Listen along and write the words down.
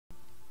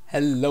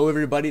Hello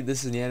everybody,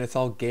 this is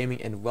Neanderthal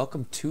Gaming and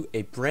welcome to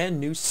a brand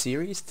new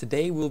series.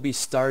 Today we'll be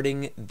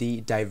starting the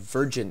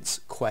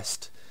Divergence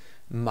quest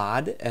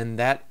mod, and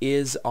that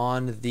is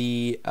on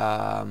the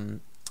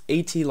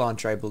AT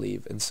launcher, I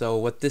believe. And so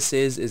what this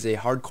is a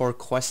hardcore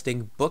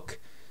questing book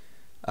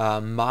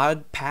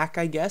mod pack,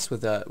 I guess,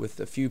 with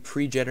a few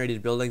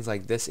pre-generated buildings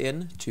like this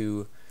in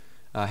to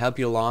help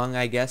you along,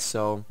 I guess.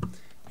 So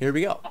here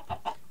we go.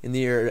 In the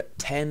year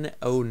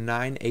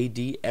 1009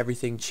 AD,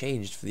 everything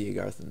changed for the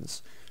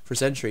Agarthans. For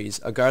centuries,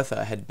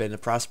 Agartha had been a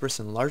prosperous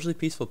and largely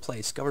peaceful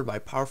place governed by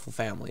powerful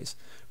families,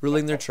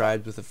 ruling their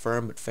tribes with a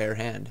firm but fair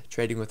hand,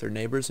 trading with their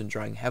neighbors and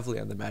drawing heavily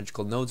on the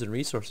magical nodes and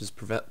resources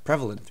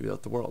prevalent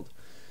throughout the world.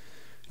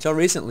 Until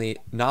recently,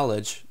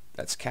 knowledge,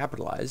 that's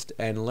capitalized,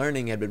 and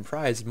learning had been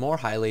prized more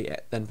highly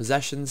than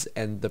possessions,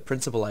 and the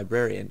principal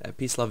librarian, a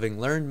peace-loving,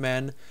 learned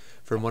man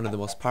from one of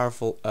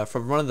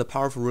the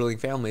powerful ruling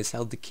families,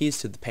 held the keys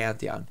to the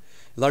Pantheon.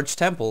 A large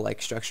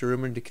temple-like structure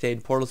rumored to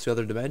contain portals to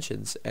other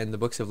dimensions and the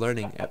books of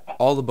learning,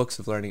 all the books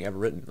of learning ever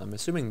written. I'm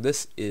assuming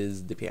this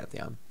is the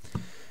Pantheon.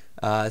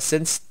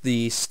 Since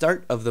the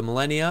start of the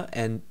millennia,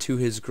 and to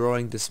his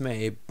growing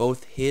dismay,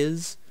 both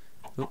his...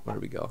 where do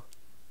we go?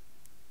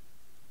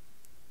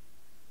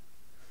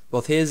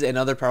 Both his and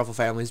other powerful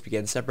families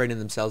began separating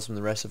themselves from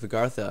the rest of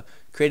Agartha,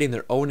 creating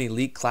their own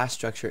elite class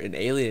structure and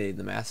alienating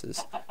the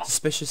masses.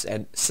 Suspicions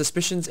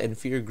and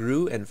fear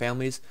grew, and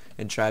families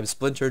and tribes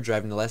splintered,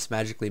 driving the less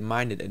magically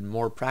minded and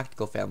more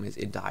practical families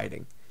into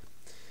hiding.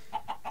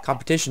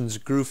 Competitions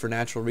grew for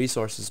natural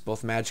resources,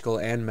 both magical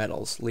and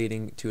metals,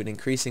 leading to an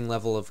increasing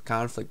level of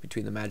conflict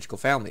between the magical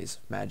families,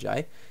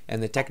 magi,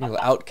 and the technical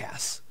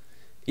outcasts,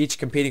 each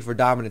competing for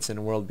dominance in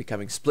a world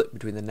becoming split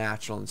between the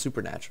natural and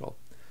supernatural.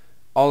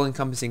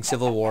 All-encompassing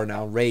civil war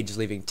now raged,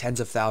 leaving tens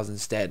of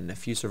thousands dead and a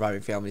few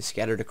surviving families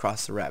scattered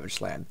across the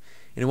ravaged land.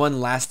 In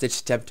one last-ditch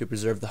attempt to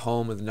preserve the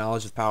home with the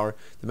knowledge of power,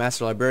 the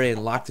Master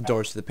Librarian locked the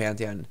doors to the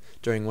Pantheon.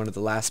 During one of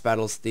the last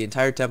battles, the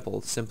entire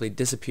temple simply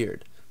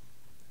disappeared,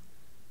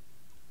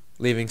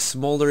 leaving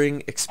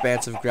smoldering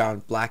expanse of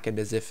ground blackened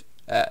as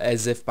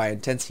if by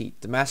intense heat.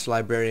 The Master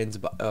Librarian's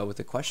with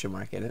a question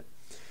mark in it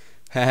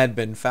had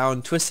been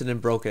found twisted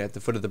and broken at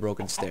the foot of the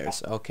broken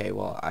stairs. Okay,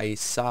 well, I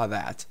saw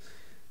that.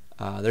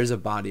 There's a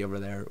body over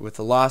there. With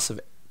the loss of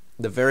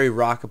the very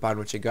rock upon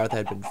which Agartha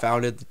had been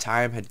founded, the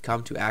time had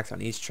come to act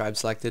on each tribe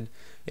selected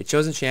a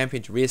chosen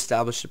champion to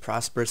re-establish a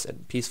prosperous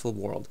and peaceful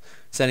world,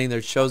 sending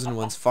their chosen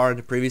ones far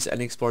into previous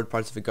unexplored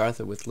parts of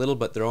Agartha with little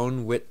but their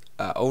own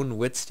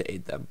wits to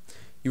aid them.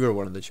 You were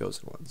one of the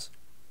chosen ones.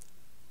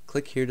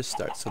 Click here to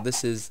start. So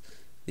this is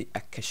the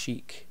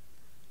Akashic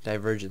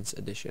Divergence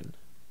edition.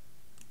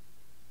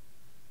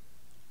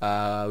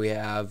 We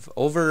have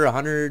over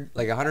 100,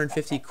 like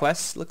 150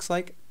 quests, looks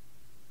like.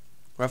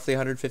 Roughly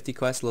 150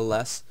 quests, a little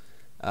less.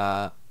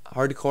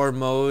 Hardcore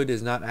mode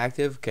is not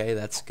active. Okay,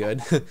 that's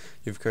good.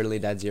 You've currently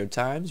died 0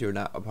 times. You're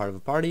not a part of a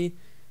party.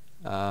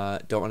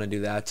 Don't want to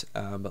do that.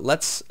 But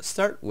let's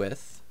start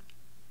with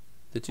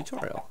the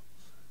tutorial.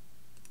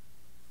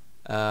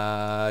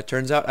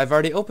 Turns out I've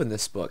already opened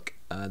this book.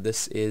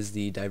 This is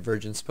the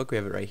Divergence book. We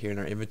have it right here in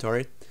our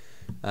inventory.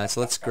 So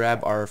let's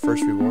grab our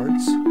first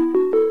rewards.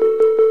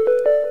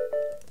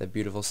 That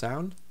beautiful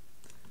sound.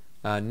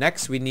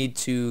 Next, we need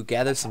to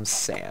gather some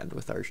sand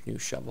with our new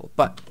shovel.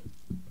 But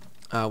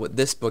what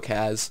this book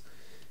has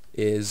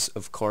is,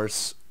 of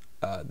course,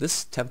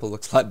 this temple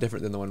looks a lot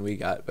different than the one we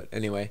got. But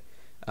anyway,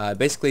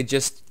 basically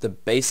just the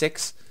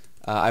basics.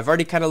 I've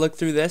already kind of looked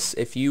through this.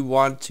 If you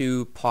want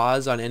to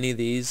pause on any of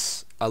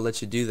these, I'll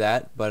let you do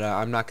that. But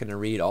I'm not going to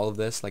read all of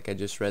this like I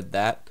just read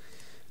that.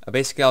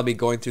 Basically, I'll be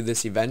going through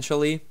this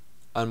eventually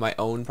on my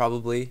own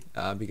probably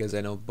because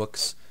I know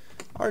books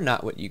are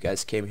not what you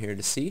guys came here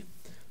to see.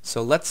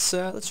 So let's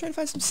try to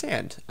find some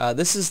sand.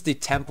 This is the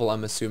temple,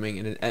 I'm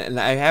assuming, and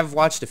I have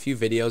watched a few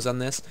videos on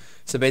this.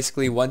 So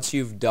basically, once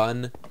you've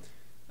done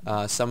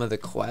some of the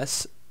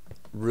quests,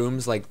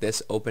 rooms like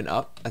this open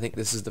up. I think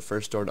this is the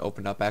first door to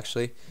open up,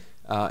 actually.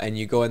 And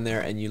you go in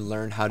there and you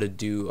learn how to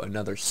do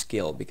another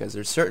skill, because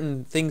there's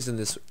certain things in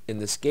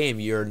this game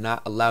you're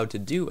not allowed to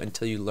do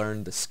until you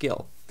learn the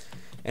skill.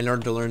 In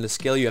order to learn the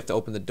skill, you have to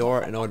open the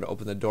door. In order to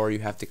open the door, you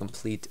have to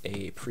complete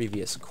a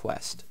previous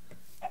quest.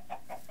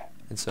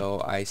 And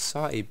so I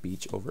saw a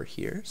beach over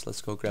here, so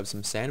let's go grab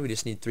some sand. We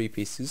just need 3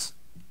 pieces.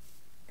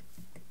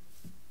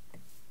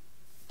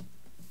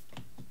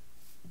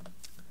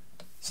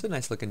 It's a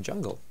nice looking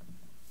jungle.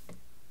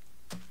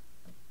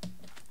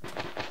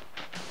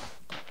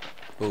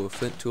 Oh,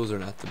 flint tools are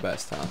not the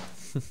best, huh?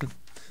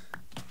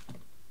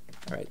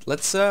 All right,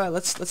 let's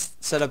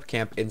set up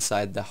camp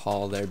inside the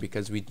hall there,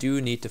 because we do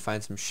need to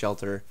find some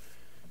shelter.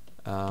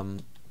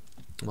 I'm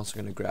also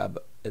gonna grab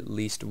at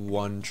least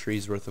 1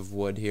 tree's worth of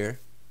wood here.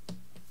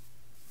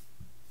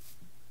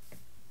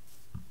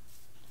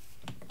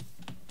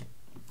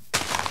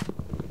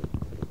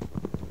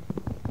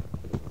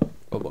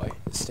 Oh boy,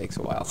 this takes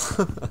a while.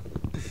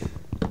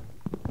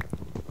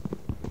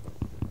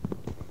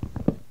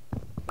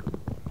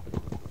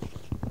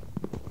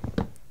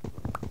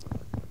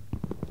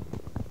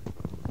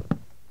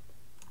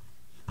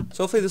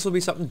 So hopefully this will be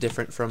something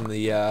different from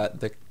the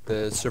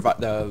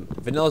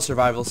vanilla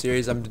survival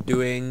series I'm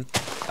doing.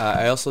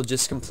 I also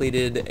just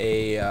completed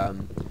a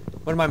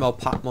one of my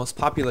most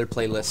popular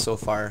playlists so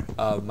far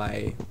of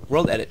my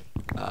world edit.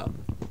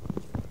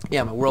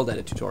 My world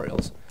edit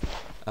tutorials.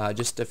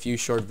 Just a few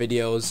short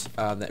videos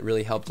that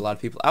really helped a lot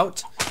of people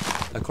out,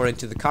 according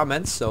to the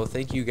comments. So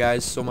thank you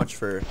guys so much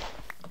for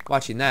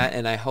watching that,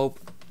 and I hope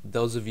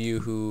those of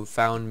you who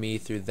found me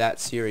through that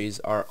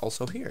series are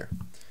also here.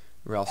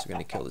 We're also going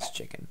to kill this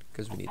chicken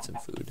because we need some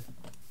food.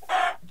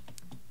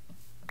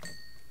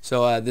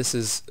 So this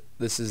is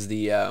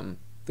the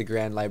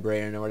Grand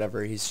Librarian or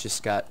whatever. He's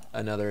just got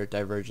another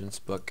Divergence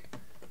book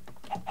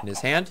in his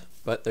hand,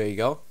 but there you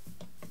go.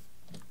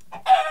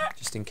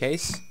 Just in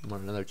case. I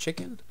want another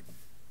chicken.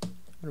 I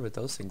wonder what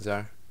those things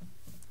are.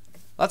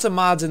 Lots of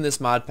mods in this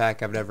mod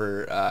pack I've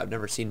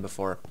never seen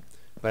before.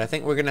 But I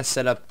think we're gonna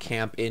set up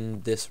camp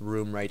in this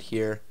room right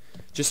here,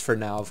 just for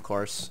now, of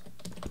course.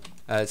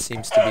 It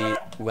seems to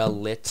be well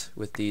lit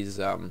with these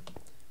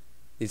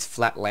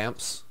flat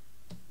lamps,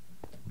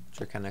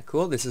 which are kind of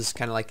cool. This is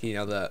kind of like, you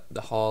know,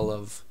 the Hall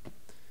of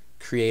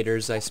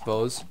Creators, I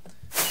suppose.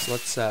 So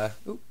let's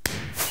oop. There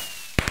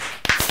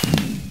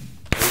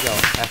we go.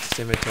 Access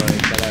inventory.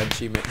 Got an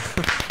achievement.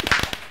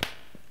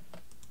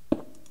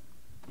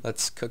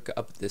 Let's cook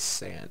up this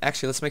sand.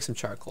 Actually, let's make some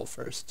charcoal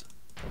first.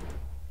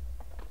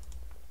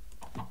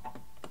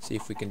 See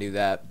if we can do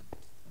that.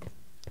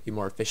 Be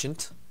more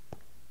efficient.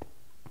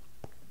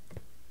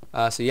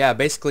 So yeah,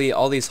 basically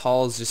all these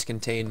halls just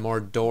contain more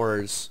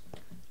doors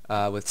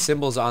with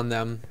symbols on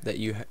them that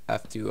you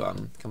have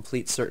to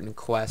complete certain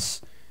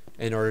quests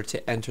in order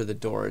to enter the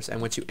doors.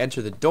 And once you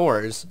enter the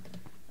doors,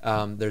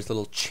 there's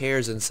little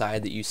chairs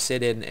inside that you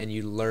sit in and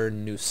you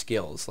learn new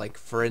skills. Like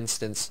for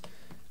instance,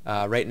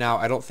 right now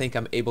I don't think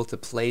I'm able to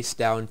place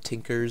down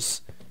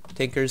Tinker's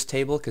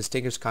table, because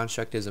Tinker's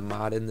Construct is a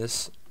mod in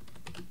this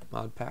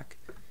mod pack.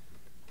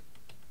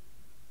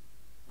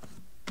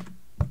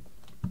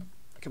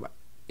 Come on.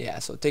 Yeah,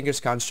 so Tinker's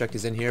Construct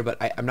is in here, but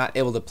I'm not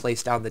able to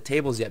place down the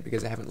tables yet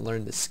because I haven't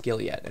learned the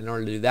skill yet. In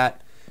order to do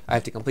that, I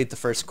have to complete the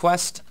first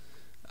quest,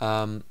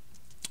 or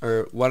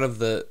one of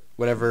the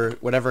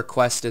whatever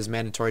quest is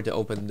mandatory to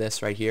open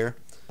this right here.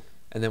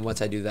 And then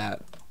once I do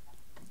that,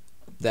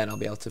 then I'll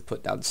be able to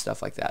put down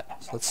stuff like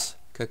that. So let's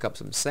cook up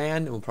some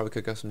sand, and we'll probably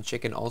cook up some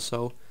chicken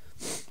also.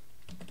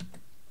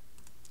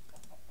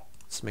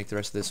 Let's make the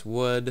rest of this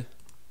wood.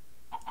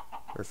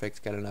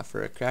 Perfect, got enough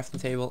for a crafting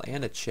table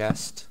and a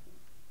chest.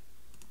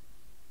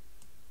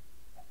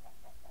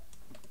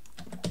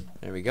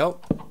 There we go.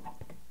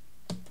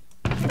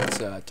 Let's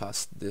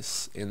toss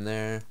this in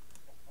there.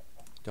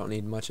 Don't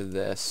need much of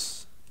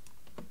this.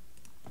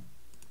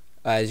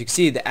 As you can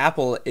see, the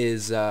apple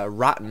is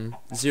rotten,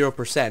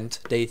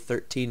 0%, day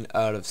 13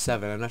 out of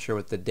 7. I'm not sure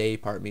what the day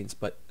part means,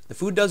 but the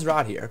food does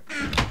rot here.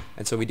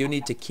 And so we do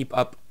need to keep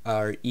up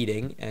our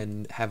eating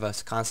and have a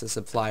constant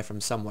supply from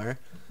somewhere.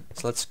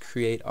 So let's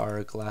create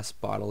our glass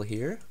bottle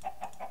here.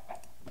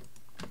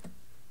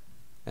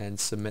 And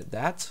submit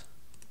that.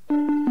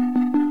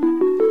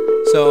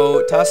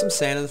 So, toss some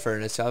sand in the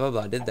furnace, blah blah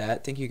blah, did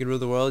that. Think you can rule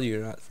the world,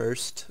 you're not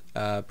first.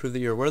 Prove that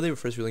you're worthy, but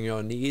first ruling your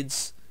own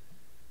needs.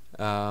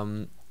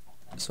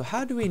 So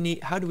how do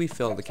we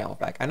fill the camel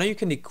pack? I know you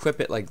can equip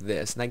it like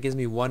this, and that gives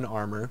me 1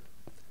 armor.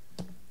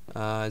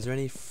 Is there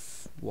any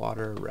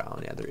water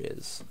around? Yeah, there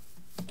is.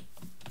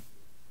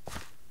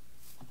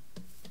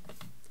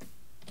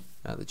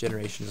 The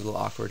generation is a little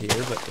awkward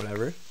here, but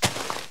whatever.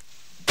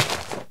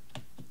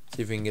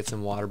 See if we can get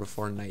some water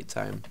before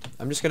nighttime.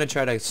 I'm just gonna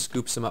try to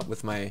scoop some up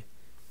with my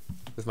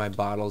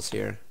bottles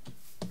here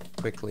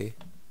quickly.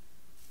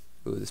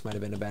 Ooh, this might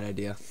have been a bad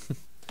idea.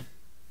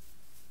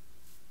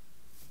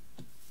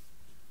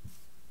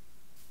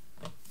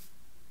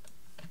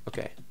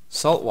 Okay,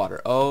 salt water.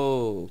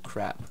 Oh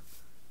crap.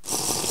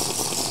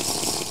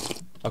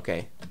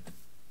 Okay,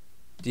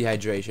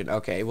 dehydration.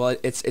 Okay, well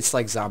it's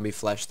like zombie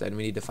flesh then.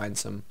 We need to find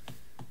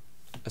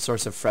a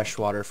source of fresh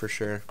water for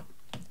sure.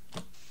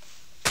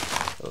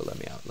 Oh, let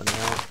me out.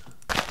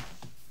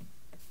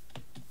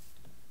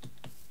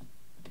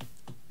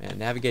 Man,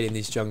 navigating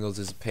these jungles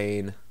is a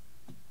pain.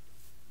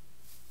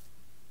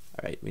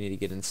 Alright, we need to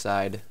get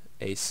inside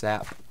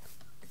ASAP.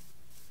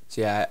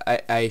 So yeah,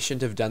 I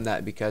shouldn't have done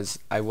that because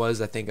I was,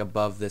 I think,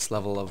 above this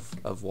level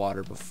of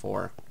water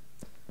before.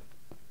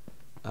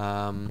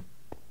 Hopefully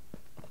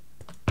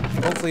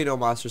no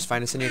monsters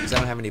find us in here because I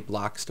don't have any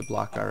blocks to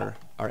block our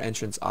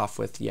entrance off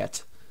with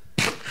yet.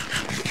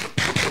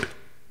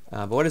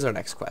 But what is our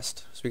next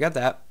quest? So we got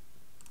that.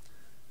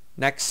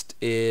 Next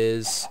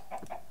is...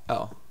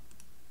 oh.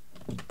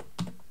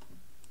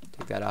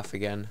 Take that off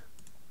again.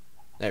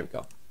 There we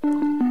go.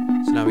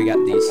 So now we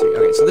got these three.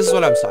 Okay, so this is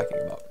what I was talking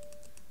about.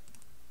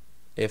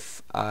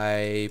 If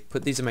I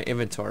put these in my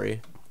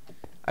inventory,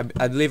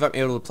 I believe I'm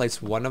able to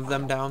place 1 of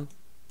them down.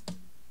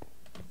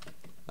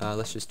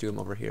 Let's just do them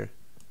over here.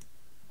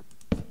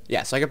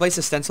 Yeah, so I can place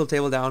the stencil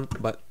table down,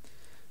 but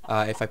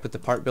if I put the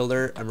part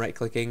builder, I'm right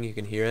clicking, you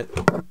can hear it.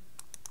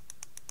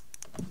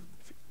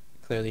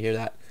 Clearly hear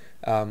that.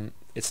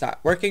 it's not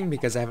working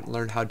because I haven't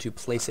learned how to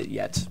place it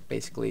yet,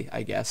 basically,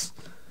 I guess.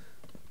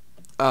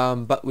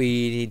 But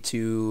we need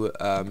to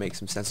make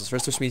some stencils.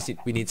 First,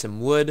 we need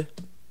some wood.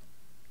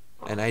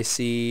 And I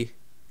see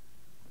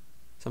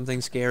something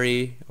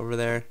scary over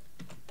there.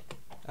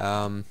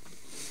 I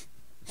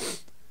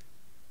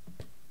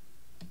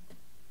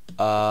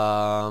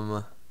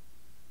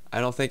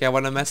don't think I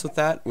want to mess with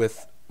that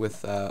with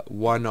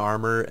 1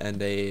 armor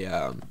and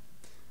a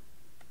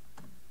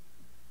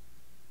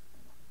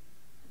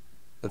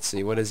let's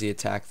see, what is the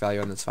attack value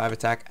on this? 5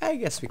 attack? I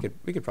guess we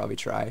could probably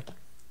try.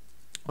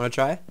 Wanna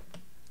try?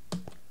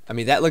 I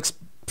mean, that looks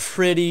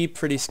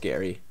pretty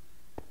scary.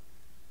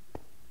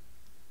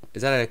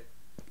 Is that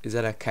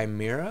a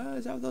chimera?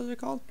 Is that what those are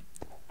called?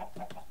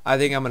 I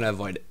think I'm gonna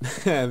avoid it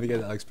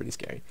because that looks pretty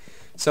scary.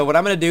 So what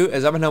I'm gonna do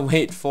is I'm gonna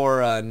wait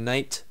for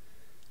night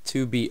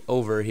to be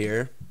over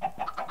here,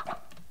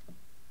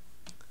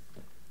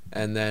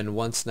 and then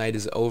once night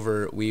is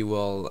over, we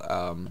will.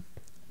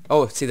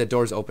 Oh, see, the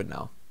door's open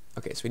now.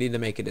 Okay, so we need to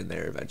make it in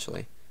there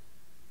eventually.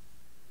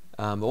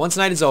 But once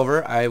night is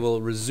over, I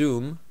will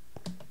resume,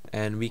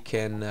 and we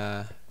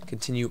can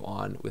continue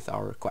on with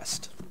our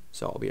quest.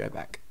 So I'll be right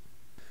back.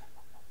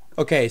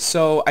 Okay,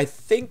 so I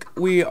think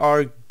we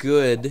are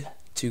good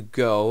to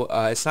go.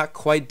 It's not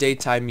quite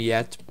daytime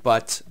yet,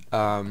 but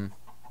I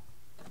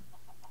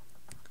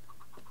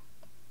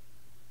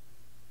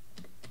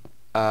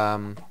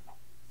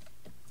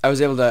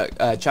was able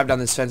to chop down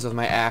this fence with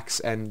my axe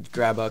and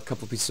grab a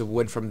couple pieces of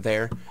wood from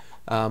there.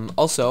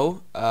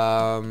 Also,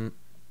 oh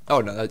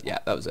no, yeah,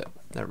 that was it.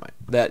 Never mind.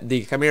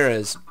 The chimera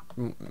is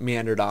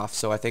meandered off,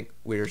 so I think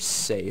we're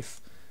safe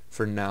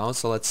for now.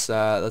 So let's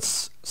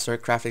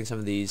start crafting some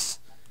of these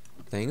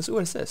things. Ooh,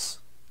 what is this?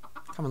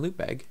 Common loot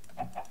bag.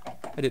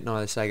 I didn't know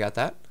I got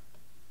that.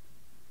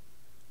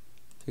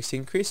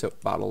 16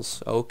 creosote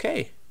bottles.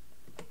 Okay.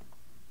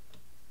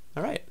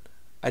 Alright.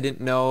 I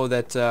didn't know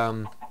that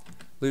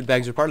loot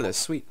bags are part of this.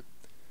 Sweet.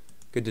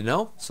 Good to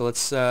know. So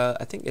let's,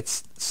 I think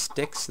it's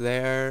sticks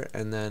there,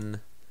 and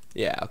then,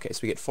 yeah, okay, so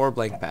we get 4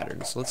 blank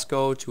patterns. So let's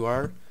go to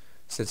our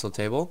stencil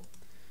table,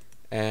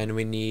 and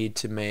we need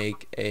to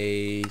make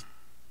a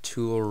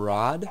tool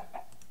rod.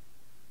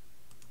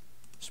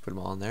 Just put them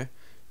all in there.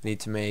 We need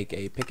to make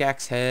a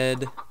pickaxe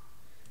head,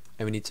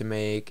 and we need to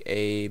make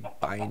a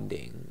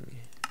binding.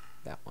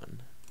 That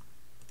one.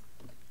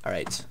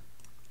 Alright.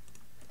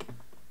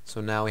 So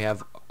now we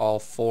have all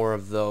 4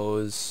 of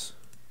those.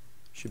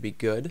 Should be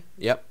good.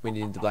 Yep, we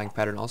need the blank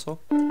pattern also.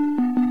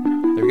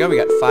 There we go, we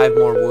got 5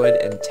 more wood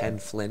and 10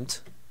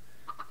 flint.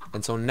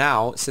 And so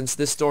now, since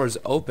this door is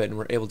open,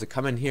 we're able to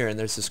come in here, and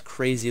there's this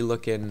crazy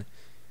looking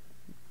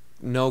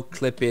no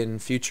clip-in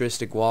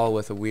futuristic wall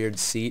with a weird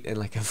seat and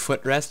like a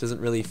footrest.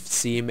 Doesn't really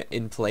seem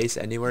in place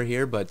anywhere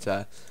here, but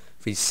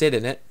if we sit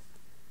in it,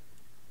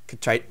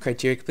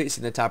 criteria complete. See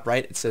in the top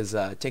right, it says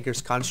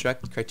Tinker's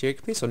Construct criteria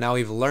complete. So now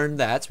we've learned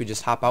that, so we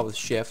just hop out with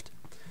shift,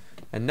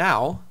 and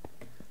now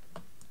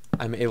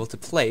I'm able to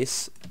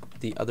place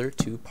the other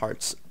 2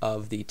 parts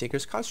of the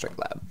Tinker's Construct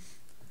lab.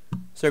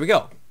 So there we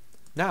go.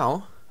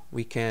 Now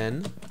we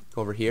can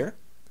go over here,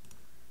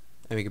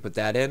 and we can put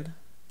that in,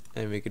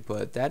 and we could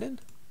put that in,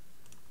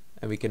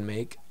 and we can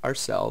make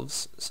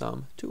ourselves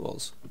some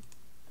tools.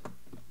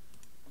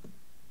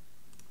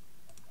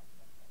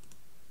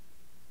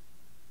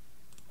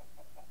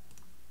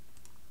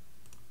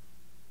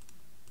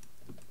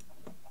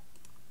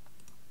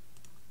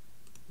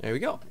 There we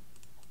go.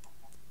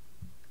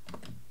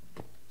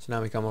 So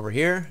now we come over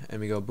here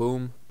and we go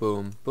boom,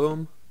 boom,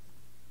 boom.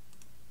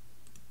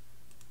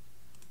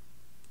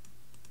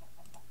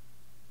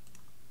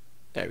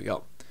 There we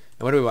go.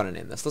 And what do we want to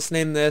name this? Let's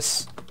name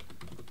this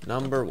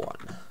number 1,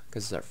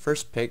 because it's our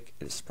first pick.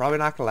 It's probably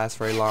not going to last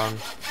very long.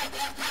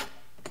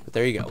 But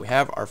there you go. We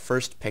have our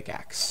first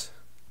pickaxe.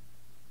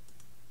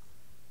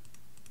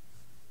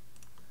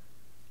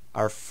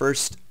 Our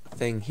first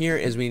thing here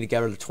is we need to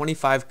gather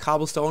 25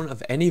 cobblestone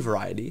of any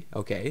variety.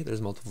 Okay, there's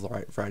multiple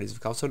varieties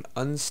of cobblestone.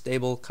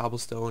 Unstable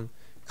cobblestone,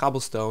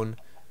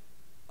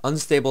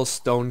 unstable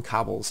stone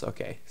cobbles.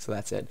 Okay, so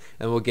that's it.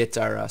 And we'll get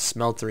our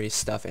smeltery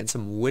stuff and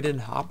some wooden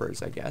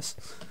hoppers, I guess.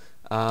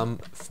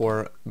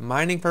 For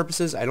mining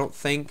purposes, I don't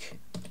think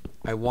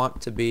I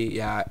want to be,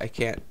 yeah, I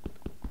can't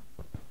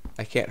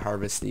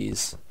harvest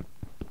these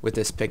with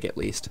this pick at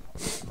least.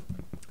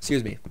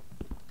 Excuse me.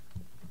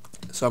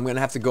 So I'm going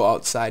to have to go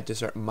outside to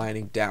start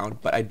mining down,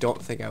 but I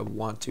don't think I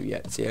want to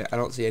yet. See, I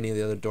don't see any of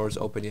the other doors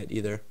open yet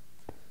either.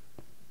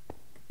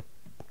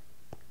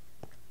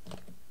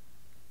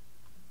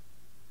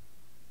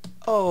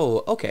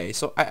 Oh, okay,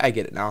 so I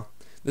get it now.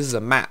 This is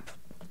a map.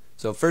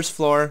 So first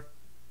floor,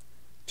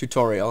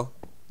 tutorial.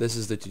 This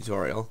is the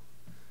tutorial.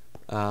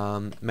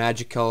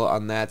 Magical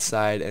on that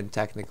side and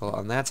technical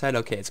on that side.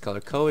 Okay, it's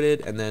color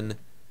coded, and then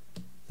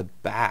the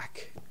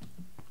back.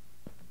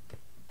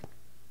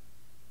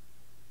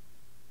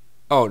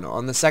 Oh no,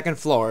 on the second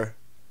floor,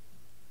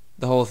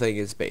 the whole thing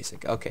is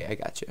basic. Okay, I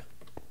got you.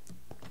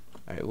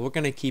 Alright, well, we're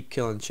going to keep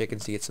killing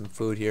chickens to get some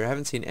food here. I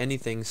haven't seen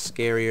anything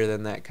scarier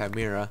than that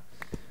chimera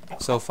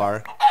so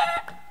far.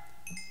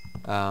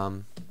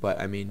 but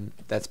I mean,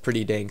 that's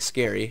pretty dang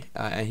scary.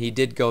 And he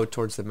did go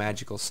towards the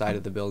magical side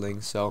of the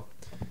building, so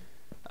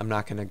I'm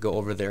not going to go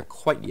over there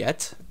quite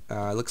yet.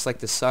 Looks like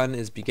the sun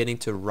is beginning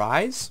to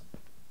rise.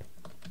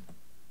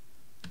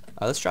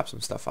 Let's drop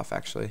some stuff off,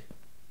 actually.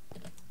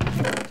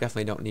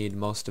 Definitely don't need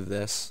most of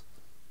this.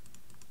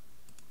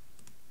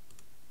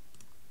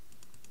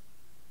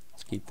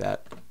 Let's keep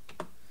that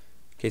in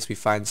case we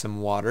find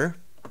some water.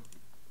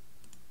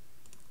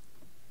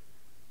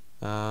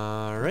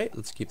 Alright,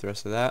 let's keep the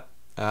rest of that.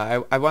 I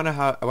want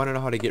to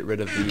know how to get rid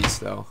of these,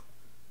 though.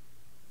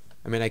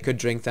 I mean, I could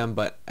drink them,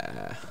 but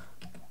how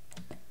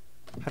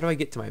do I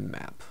get to my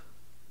map?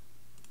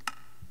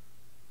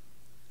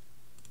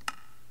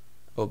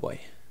 Oh boy.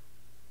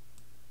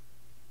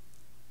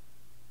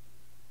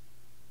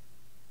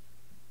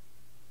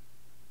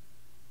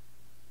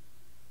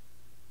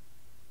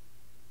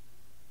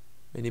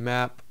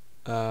 Minimap.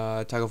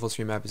 Toggle full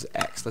screen map is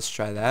X. Let's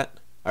try that.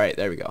 Alright,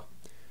 there we go.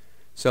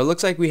 So it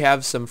looks like we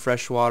have some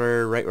fresh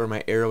water right where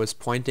my arrow is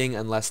pointing,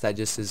 unless that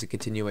just is a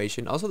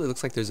continuation. Also, it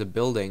looks like there's a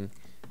building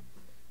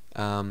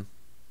to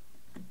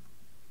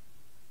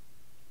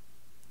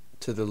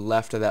the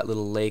left of that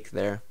little lake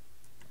there.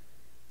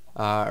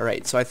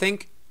 Alright, so I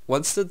think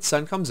once the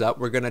sun comes up,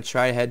 we're going to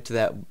try to head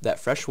to that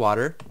fresh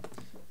water.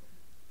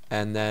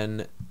 And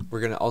then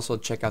we're going to also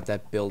check out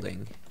that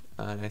building.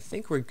 And I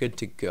think we're good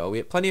to go. We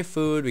have plenty of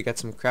food. We got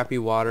some crappy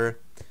water.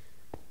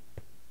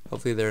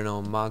 Hopefully there are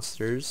no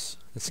monsters.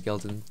 The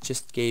skeleton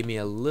just gave me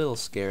a little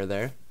scare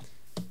there.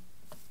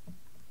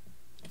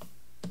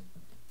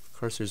 Of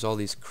course, there's all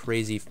these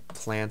crazy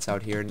plants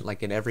out here,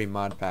 like in every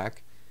mod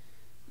pack.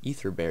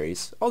 Ether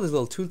berries. Oh, there's a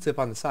little tooltip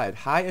on the side.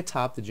 High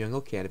atop the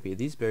jungle canopy.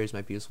 These berries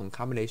might be useful in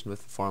combination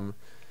with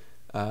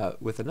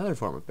with another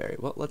form of berry.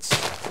 Well,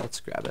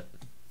 let's grab it.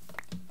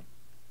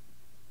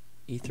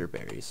 Ether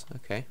berries.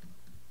 Okay.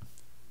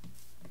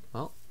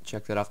 Well,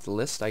 check that off the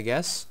list, I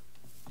guess.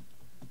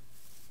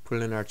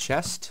 Put it in our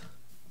chest.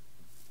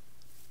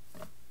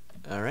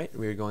 Alright,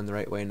 we're going the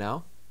right way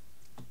now.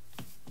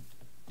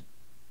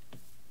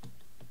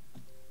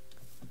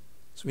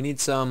 So we need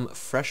some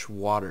fresh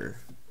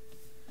water.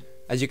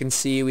 As you can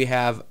see, we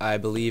have, I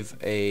believe,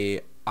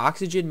 a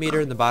oxygen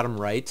meter in the bottom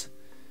right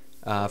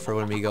for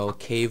when we go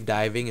cave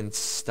diving and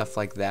stuff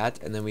like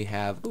that. And then we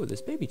have, ooh,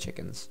 there's baby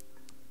chickens.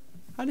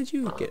 How did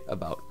you get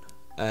about?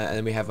 And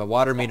then we have a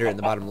water meter in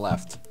the bottom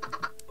left.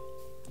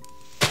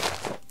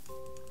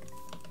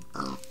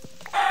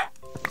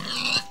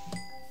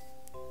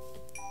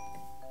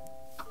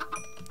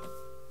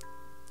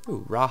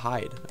 Ooh, raw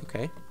hide.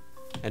 Okay.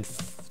 And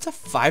it's a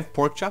 5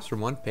 pork chops from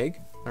 1 pig?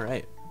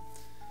 Alright.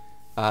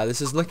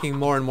 This is looking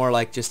more and more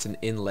like just an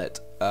inlet.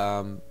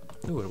 Ooh,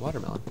 a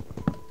watermelon.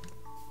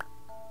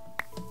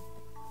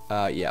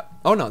 Yeah.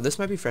 Oh no, this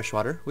might be fresh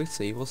water. We'll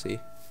see, we'll see.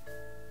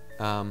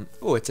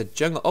 Oh, it's a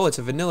jungle. Oh, it's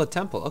a vanilla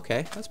temple.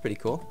 Okay, that's pretty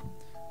cool.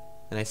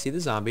 And I see the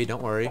zombie,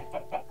 don't worry.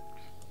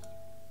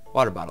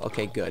 Water bottle.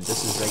 Okay, good.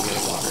 This is regular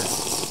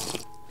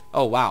water.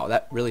 Oh, wow,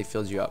 that really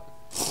fills you up.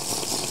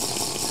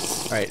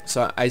 Alright,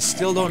 so I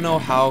still don't know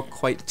how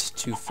quite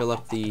to fill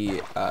up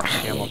the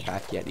camel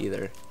pack yet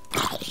either.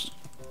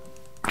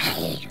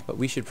 But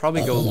we should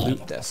probably go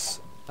loot this.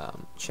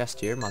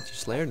 Chest here, Monster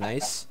Slayer,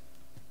 nice.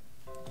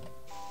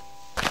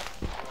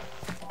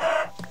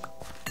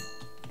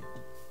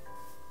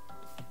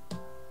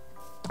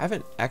 I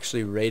haven't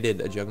actually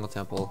raided a jungle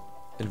temple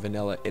in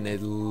vanilla in a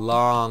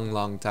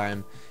long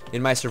time.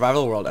 In my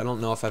survival world, I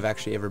don't know if I've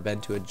actually ever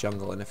been to a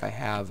jungle, and if I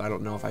have, I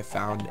don't know if I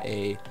found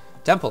a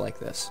temple like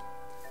this.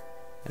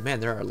 And man,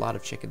 there are a lot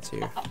of chickens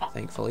here,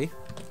 thankfully.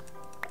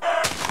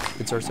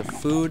 Good source of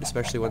food,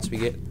 especially once we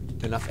get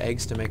enough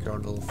eggs to make our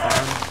own little farm.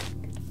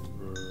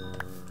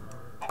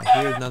 I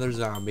hear another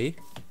zombie.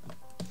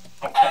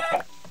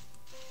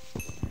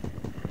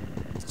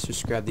 Let's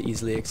just grab the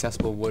easily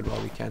accessible wood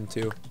while we can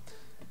too.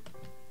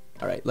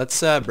 Alright,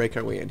 let's break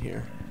our way in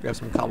here. Grab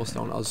some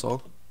cobblestone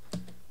also.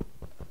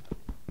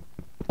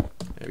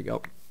 There we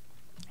go.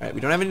 Alright, we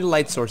don't have any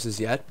light sources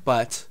yet,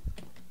 but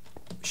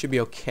we should be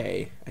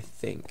okay, I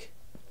think.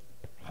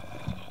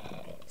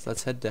 So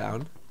let's head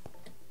down.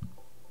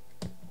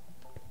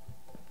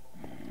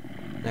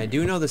 And I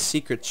do know the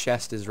secret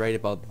chest is right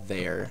about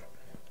there,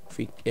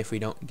 if we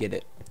don't get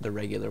it the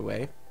regular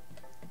way.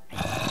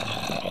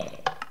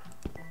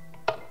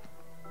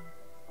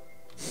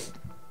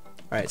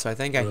 Alright, so I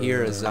think I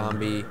hear a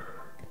zombie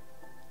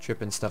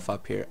tripping stuff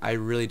up here. I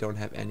really don't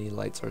have any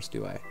light source,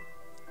 do I?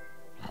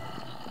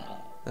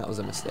 That was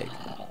a mistake.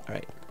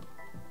 Alright.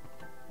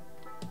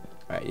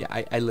 Alright, yeah,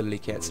 I literally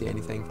can't see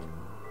anything.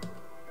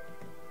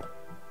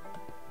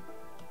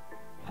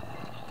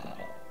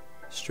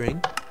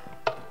 String.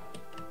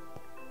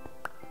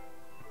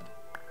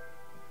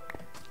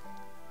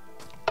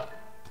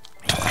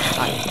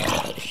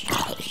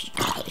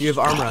 You have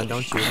armor on,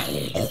 don't you?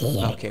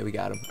 Okay, we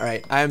got him.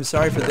 Alright, I am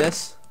sorry for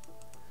this.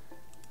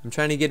 I'm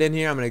trying to get in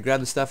here. I'm going to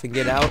grab the stuff and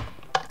get out.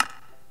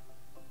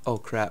 Oh,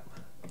 crap.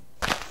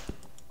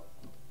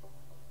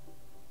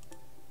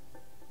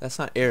 That's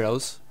not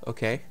arrows.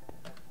 Okay.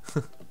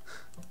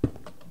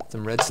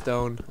 Some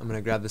redstone. I'm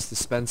gonna grab this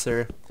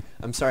dispenser.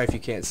 I'm sorry if you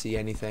can't see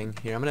anything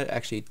here. I'm gonna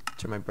actually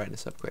turn my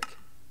brightness up quick.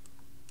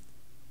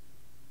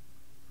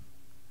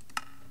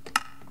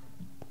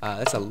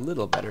 That's a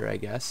little better, I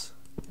guess.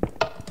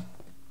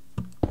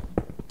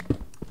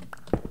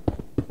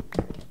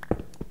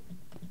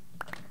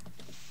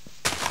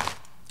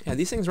 Yeah,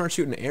 these things weren't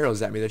shooting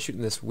arrows at me. They're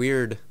shooting this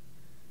weird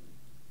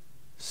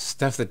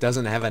stuff that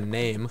doesn't have a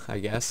name, I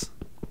guess.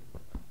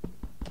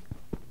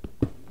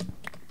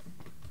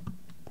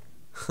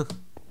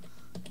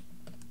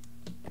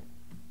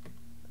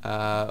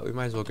 We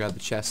might as well grab the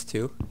chest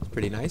too. It's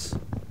pretty nice.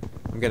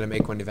 I'm gonna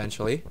make one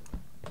eventually.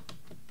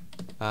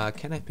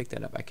 Can I pick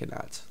that up? I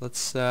cannot.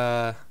 Let's,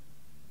 ooh.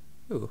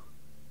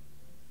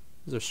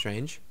 Those are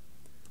strange.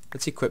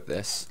 Let's equip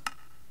this.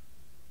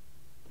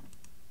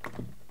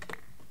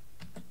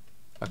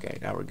 Okay,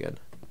 now we're good.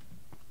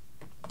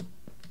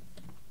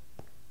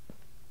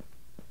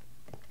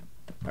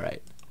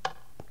 Alright.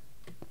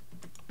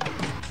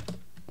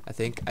 I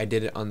think I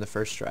did it on the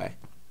first try.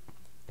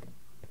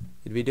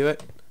 Did we do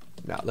it?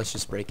 No, let's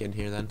just break in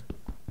here then.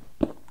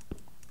 Did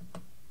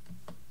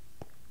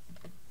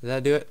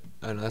that do it?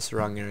 Oh no, that's the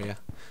wrong area.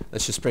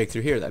 Let's just break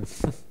through here then.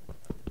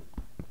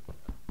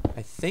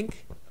 I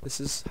think this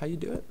is how you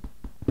do it.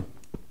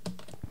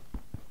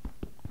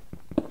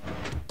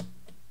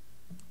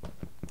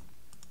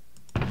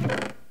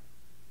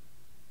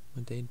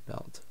 Mundane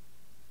belt.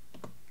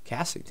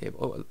 Casting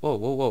table. Oh, whoa,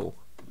 whoa, whoa.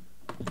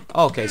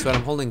 Oh, okay, so when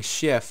I'm holding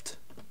shift,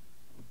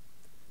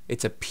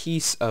 it's a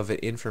piece of an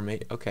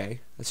information.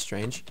 Okay, that's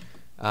strange.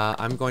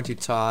 I'm going to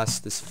toss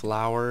this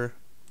flour.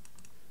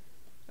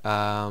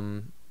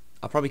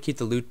 I'll probably keep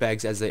the loot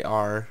bags as they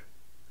are.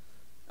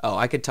 Oh,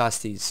 I could toss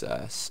these.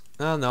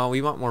 Oh no, we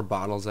want more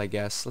bottles, I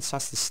guess. Let's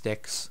toss the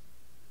sticks.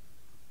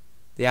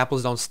 The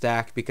apples don't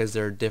stack because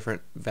they're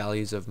different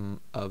values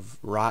of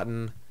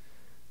rotten.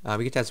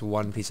 We could toss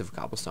one piece of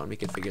cobblestone. We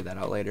could figure that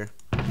out later.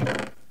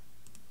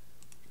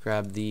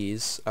 Grab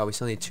these. Oh, we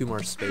still need 2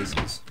 more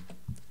spaces.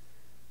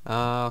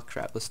 Oh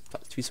crap, let's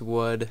toss a piece of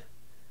wood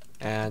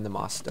and the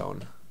moss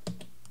stone.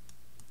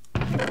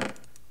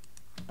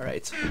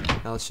 Alright,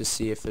 now let's just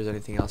see if there's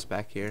anything else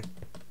back here.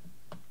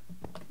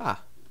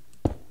 Ah.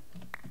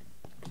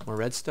 More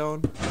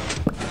redstone.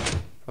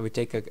 Probably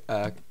take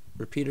a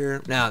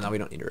repeater. No, we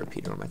don't need a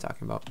repeater. What am I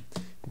talking about?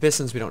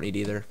 Pistons we don't need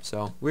either,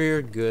 so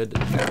we're good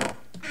now.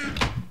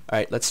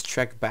 Alright, let's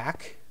trek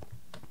back.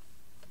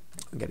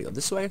 We gotta go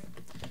this way.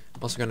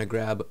 I'm also gonna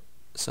grab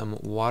some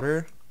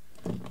water.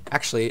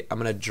 Actually, I'm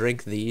gonna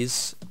drink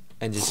these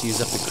and just use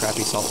up the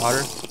crappy salt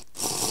water.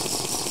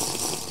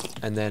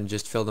 And then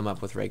just fill them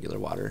up with regular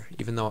water.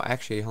 Even though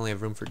actually I only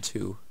have room for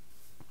 2.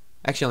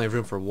 Actually I only have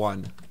room for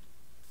 1.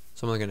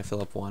 So I'm only gonna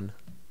fill up 1.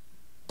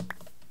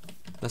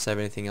 Unless I have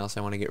anything else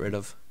I want to get rid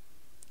of.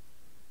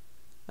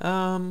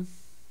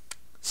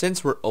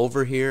 Since we're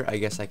over here, I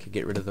guess I could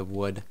get rid of the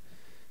wood.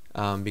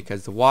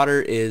 Because the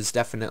water is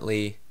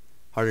definitely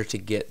harder to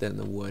get than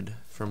the wood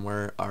from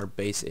where our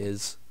base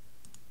is.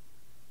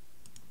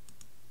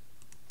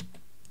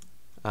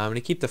 I'm going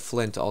to keep the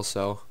flint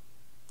also.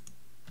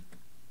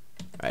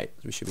 Alright,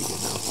 we should be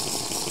good now.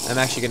 I'm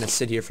actually going to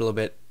sit here for a little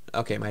bit.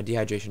 Okay, my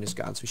dehydration is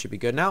gone, so we should be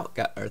good now.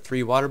 Got our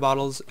 3 water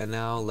bottles, and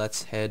now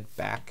let's head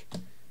back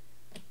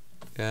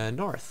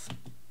north.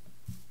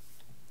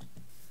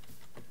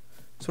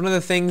 So one of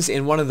the things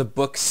in one of the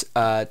books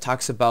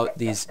talks about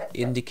these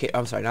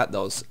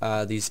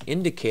these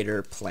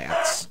indicator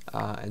plants.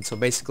 And so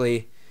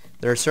basically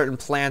there are certain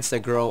plants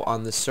that grow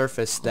on the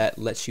surface that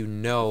lets you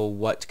know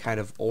what kind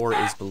of ore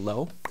is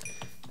below.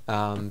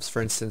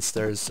 For instance,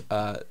 there's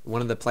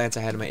one of the plants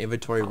I had in my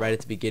inventory right at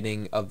the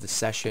beginning of the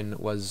session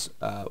was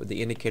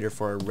the indicator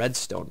for a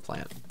redstone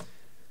plant.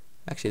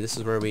 Actually, this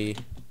is where we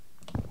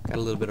got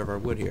a little bit of our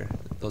wood here.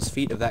 Those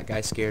feet of that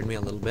guy scared me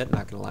a little bit,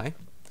 not gonna lie.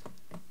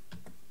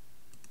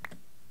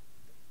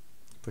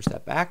 Push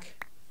that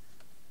back.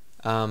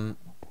 So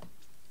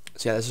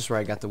yeah, this is where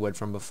I got the wood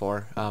from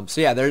before.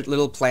 So yeah, there's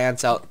little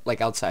plants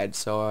outside.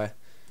 So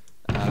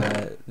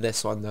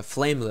this one, the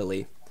flame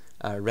lily,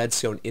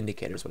 redstone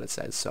indicator is what it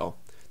says. So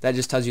that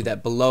just tells you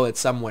that below it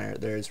somewhere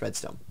there's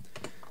redstone.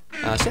 So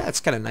yeah,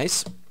 that's kind of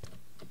nice.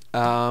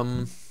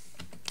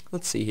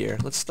 Let's see here.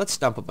 Let's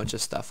dump a bunch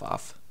of stuff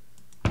off.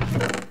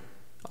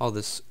 All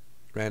this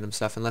random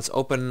stuff, and let's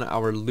open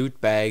our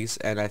loot bags,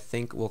 and I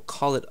think we'll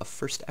call it a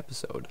first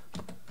episode.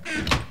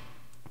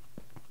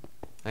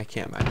 I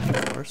can't mine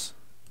that, of course.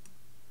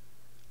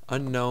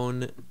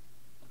 Unknown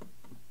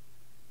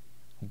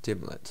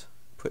dimlet.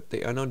 Put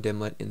the unknown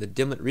dimlet in the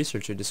dimlet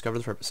researcher. Discover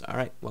the purpose.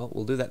 Alright, well,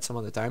 we'll do that some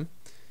other time.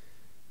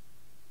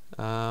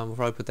 We'll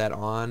probably put that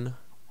on.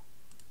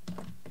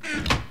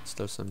 Let's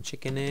throw some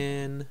chicken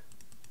in.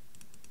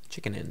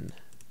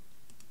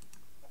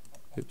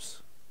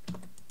 Oops.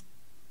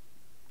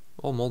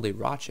 Oh, moldy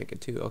raw chicken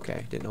too.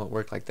 Okay, didn't know it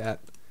worked like that.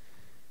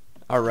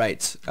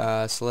 Alright,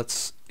 so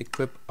let's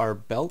equip our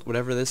belt,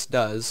 whatever this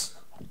does.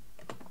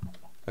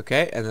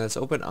 Okay, and then let's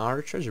open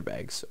our treasure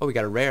bags. Oh, we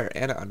got a rare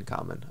and an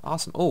uncommon.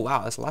 Awesome. Oh,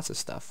 wow, that's lots of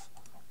stuff.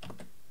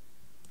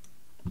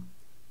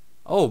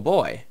 Oh,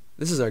 boy.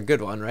 This is our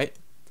good one, right?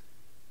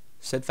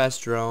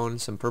 Steadfast drone,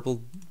 some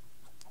purple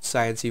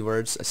sciencey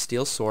words, a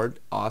steel sword.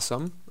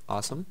 Awesome.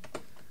 Awesome.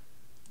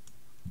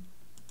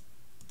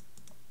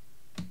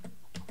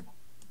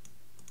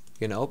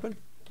 You gonna open?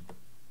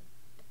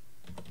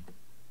 Do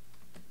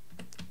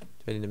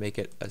I need to make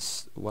it a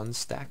one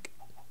stack?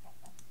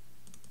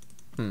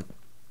 Alright,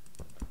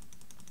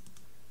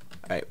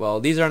 well,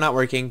 these are not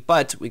working,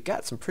 but we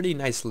got some pretty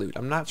nice loot.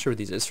 I'm not sure what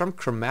these are. It's from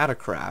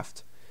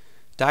Chromatocraft.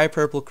 Dye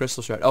purple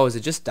crystal shard. Oh, is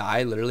it just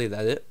dye? Literally,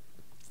 that it?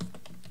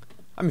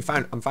 I mean,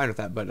 fine. I'm fine with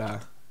that, but I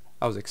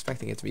was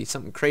expecting it to be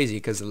something crazy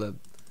because of the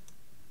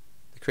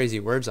crazy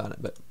words on it,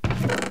 but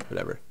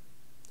whatever.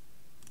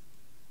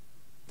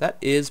 That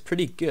is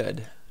pretty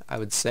good, I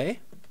would say.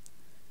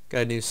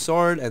 Got a new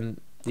sword, and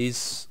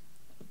these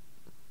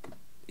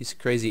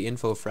crazy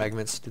info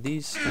fragments. Do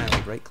these, can I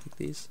like right click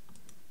these?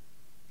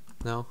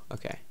 No?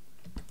 Okay.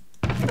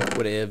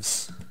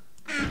 Whatevs.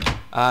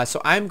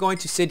 So I'm going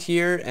to sit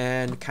here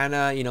and kind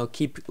of, you know,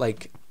 keep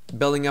like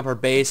building up our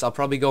base. I'll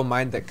probably go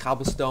mine the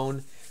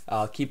cobblestone.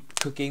 Keep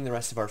cooking the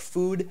rest of our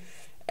food.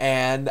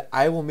 And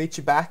I will meet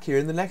you back here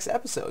in the next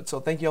episode.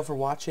 So thank you all for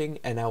watching,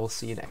 and I will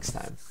see you next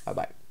time.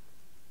 Bye-bye.